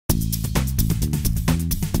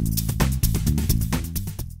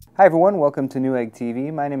Hi everyone, welcome to Newegg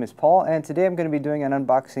TV. My name is Paul, and today I'm going to be doing an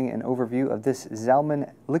unboxing and overview of this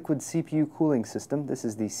ZALMAN liquid CPU cooling system. This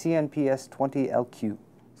is the CNPS20LQ.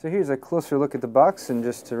 So here's a closer look at the box, and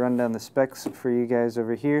just to run down the specs for you guys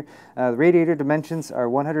over here. The radiator dimensions are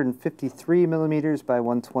 153 millimeters by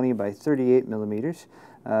 120 by 38 millimeters.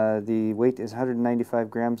 The weight is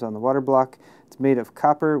 195 grams on the water block. It's made of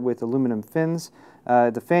copper with aluminum fins.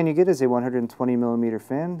 The fan you get is a 120 millimeter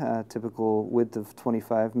fan, typical width of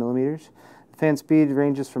 25 millimeters. The fan speed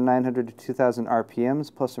ranges from 900 to 2000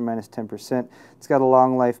 RPMs, plus or minus 10%. It's got a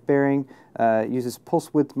long life bearing, uses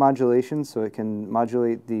pulse width modulation, so it can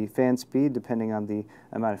modulate the fan speed depending on the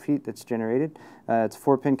amount of heat that's generated. It's a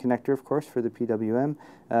 4-pin connector, of course, for the PWM.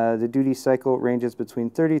 The duty cycle ranges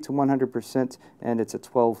between 30 to 100%, and it's a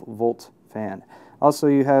 12-volt fan. Also,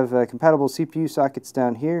 you have compatible CPU sockets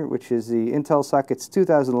down here, which is the Intel sockets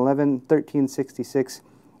 2011, 1366,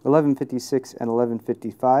 1156, and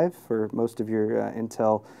 1155 for most of your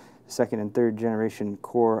Intel 2nd and 3rd generation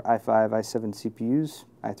Core i5, i7 CPUs,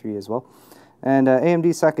 i3 as well. And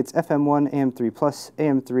AMD sockets FM1, AM3+,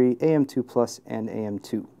 AM3, AM2+, and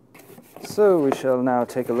AM2. So we shall now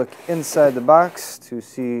take a look inside the box to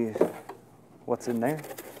see what's in there.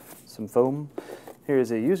 Some foam. Here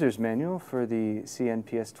is a user's manual for the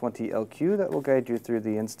CNPS20LQ that will guide you through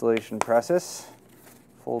the installation process.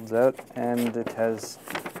 Folds out, and it has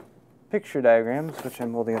picture diagrams, which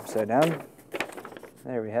I'm holding upside down.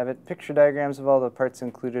 There we have it. Picture diagrams of all the parts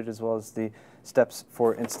included, as well as the steps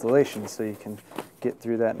for installation, so you can get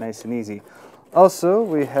through that nice and easy. Also,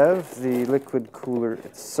 we have the liquid cooler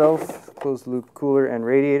itself, closed loop cooler and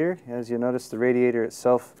radiator. As you notice, the radiator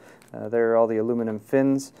itself, there are all the aluminum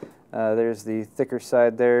fins. There's the thicker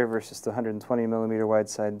side there versus the 120 millimeter wide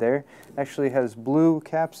side there. Actually has blue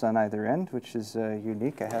caps on either end, which is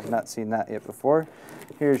unique. I have not seen that yet before.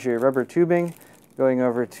 Here's your rubber tubing going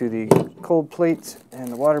over to the cold plate and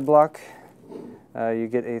the water block. You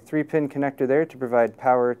get a 3-pin connector there to provide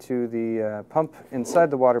power to the pump inside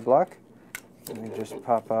the water block. Let me just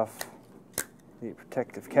pop off the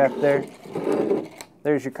protective cap there.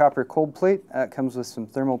 There's your copper cold plate. It comes with some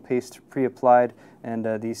thermal paste pre-applied,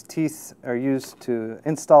 and these teeth are used to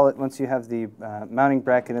install it. Once you have the mounting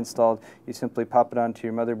bracket installed, you simply pop it onto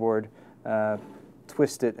your motherboard,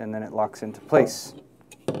 twist it, and then it locks into place.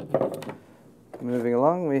 Moving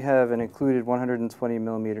along, we have an included 120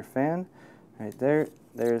 millimeter fan right there.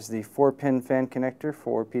 There's the 4-pin fan connector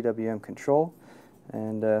for PWM control,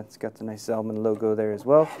 and it's got the nice ZALMAN logo there as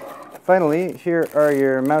well. Finally, here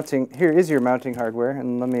is your mounting hardware,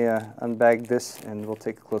 and let me unbag this and we'll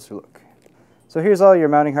take a closer look. So here's all your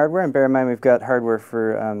mounting hardware, and bear in mind we've got hardware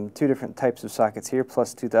for 2 different types of sockets here,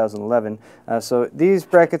 plus 2011. So these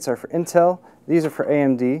brackets are for Intel, these are for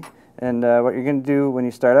AMD, and what you're going to do when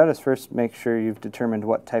you start out is first make sure you've determined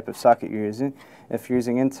what type of socket you're using. If you're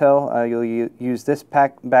using Intel, you'll use this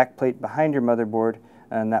back plate behind your motherboard,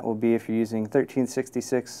 and that will be if you're using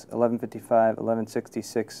 1366, 1155,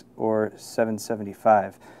 1166, or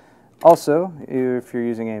 775. Also, if you're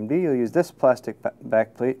using AMD, you'll use this plastic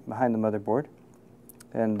backplate behind the motherboard.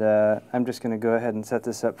 And I'm just going to go ahead and set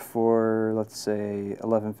this up for, let's say,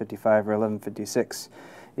 1155 or 1156.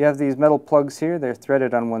 You have these metal plugs here. They're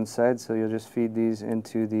threaded on one side, so you'll just feed these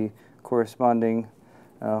into the corresponding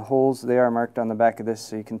holes. They are marked on the back of this,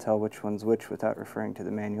 so you can tell which one's which without referring to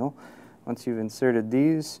the manual. Once you've inserted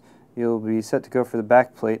these, you'll be set to go for the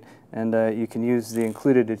back plate, and you can use the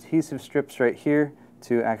included adhesive strips right here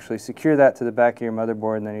to actually secure that to the back of your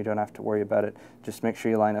motherboard, and then you don't have to worry about it. Just make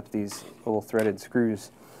sure you line up these little threaded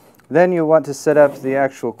screws. Then you'll want to set up the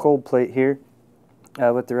actual cold plate here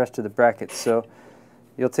with the rest of the brackets. So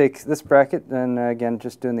you'll take this bracket, and again,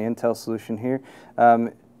 just doing the Intel solution here.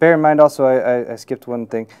 Bear in mind also, I skipped one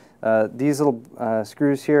thing. These little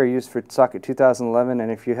screws here are used for socket 2011,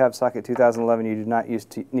 and if you have socket 2011, you do not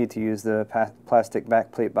need to use the plastic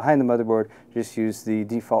backplate behind the motherboard. Just use the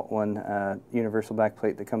default one, universal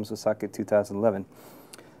backplate that comes with socket 2011.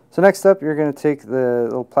 So next up, you're going to take the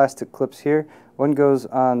little plastic clips here. One goes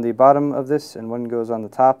on the bottom of this, and one goes on the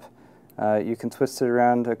top. You can twist it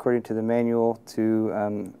around according to the manual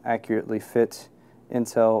to accurately fit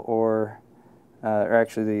Intel or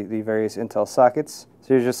actually the various Intel sockets. So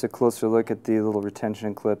here's just a closer look at the little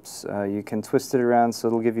retention clips. You can twist it around so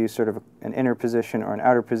it'll give you sort of an inner position or an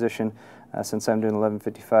outer position. Since I'm doing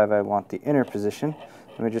 1155, I want the inner position.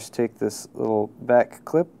 Let me just take this little back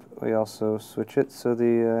clip. We also switch it so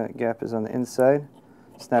the gap is on the inside.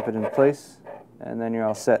 Snap it in place, and then you're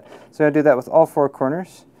all set. So I do that with all 4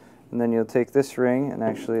 corners, and then you'll take this ring and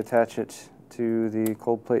actually attach it to the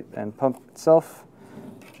cold plate and pump itself,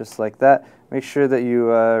 just like that. Make sure that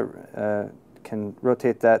you can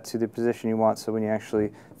rotate that to the position you want, so when you actually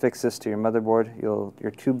fix this to your motherboard,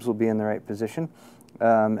 your tubes will be in the right position.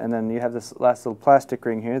 And then you have this last little plastic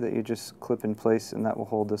ring here that you just clip in place, and that will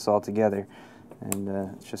hold this all together. And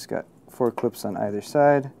it's just got 4 clips on either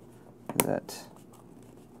side that,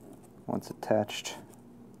 once attached,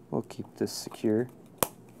 will keep this secure.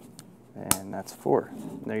 And that's 4.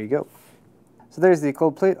 And there you go. So there's the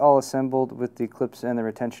cold plate all assembled with the clips and the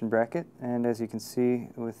retention bracket. And as you can see,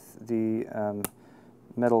 with the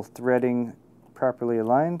metal threading properly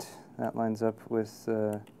aligned, that lines up with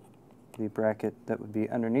the bracket that would be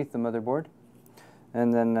underneath the motherboard.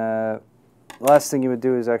 And then the last thing you would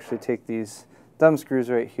do is actually take these thumb screws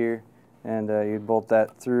right here, and you'd bolt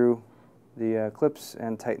that through the clips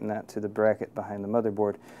and tighten that to the bracket behind the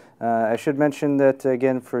motherboard. I should mention that,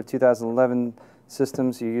 again, for 2011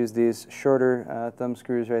 systems, you use these shorter thumb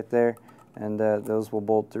screws right there, and those will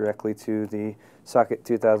bolt directly to the socket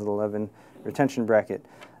 2011 retention bracket.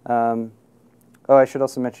 Oh, I should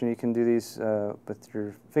also mention you can do these with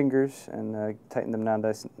your fingers and tighten them down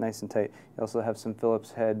nice and tight. You also have some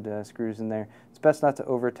Phillips head screws in there. It's best not to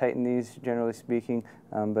over-tighten these, generally speaking,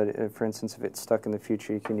 but for instance, if it's stuck in the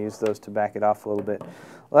future, you can use those to back it off a little bit.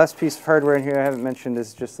 Last piece of hardware in here I haven't mentioned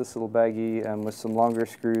is just this little baggie with some longer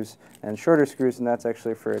screws and shorter screws, and that's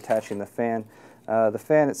actually for attaching the fan. The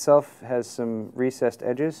fan itself has some recessed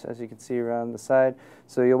edges, as you can see around the side,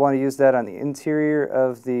 so you'll want to use that on the interior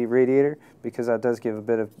of the radiator, because that does give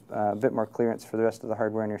a bit more clearance for the rest of the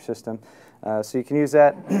hardware in your system. So you can use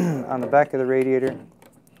that on the back of the radiator.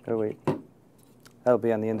 Oh wait, that'll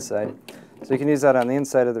be on the inside. So you can use that on the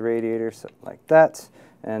inside of the radiator, so like that,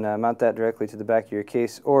 and mount that directly to the back of your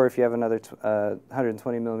case. Or if you have another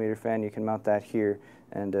 120mm fan, you can mount that here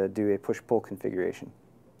and do a push-pull configuration.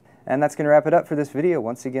 And that's going to wrap it up for this video.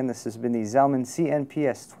 Once again, this has been the ZALMAN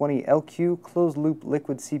CNPS20LQ closed-loop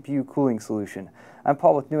liquid CPU cooling solution. I'm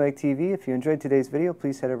Paul with Newegg TV. If you enjoyed today's video,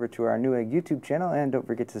 please head over to our Newegg YouTube channel, and don't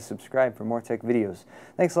forget to subscribe for more tech videos.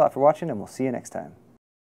 Thanks a lot for watching, and we'll see you next time.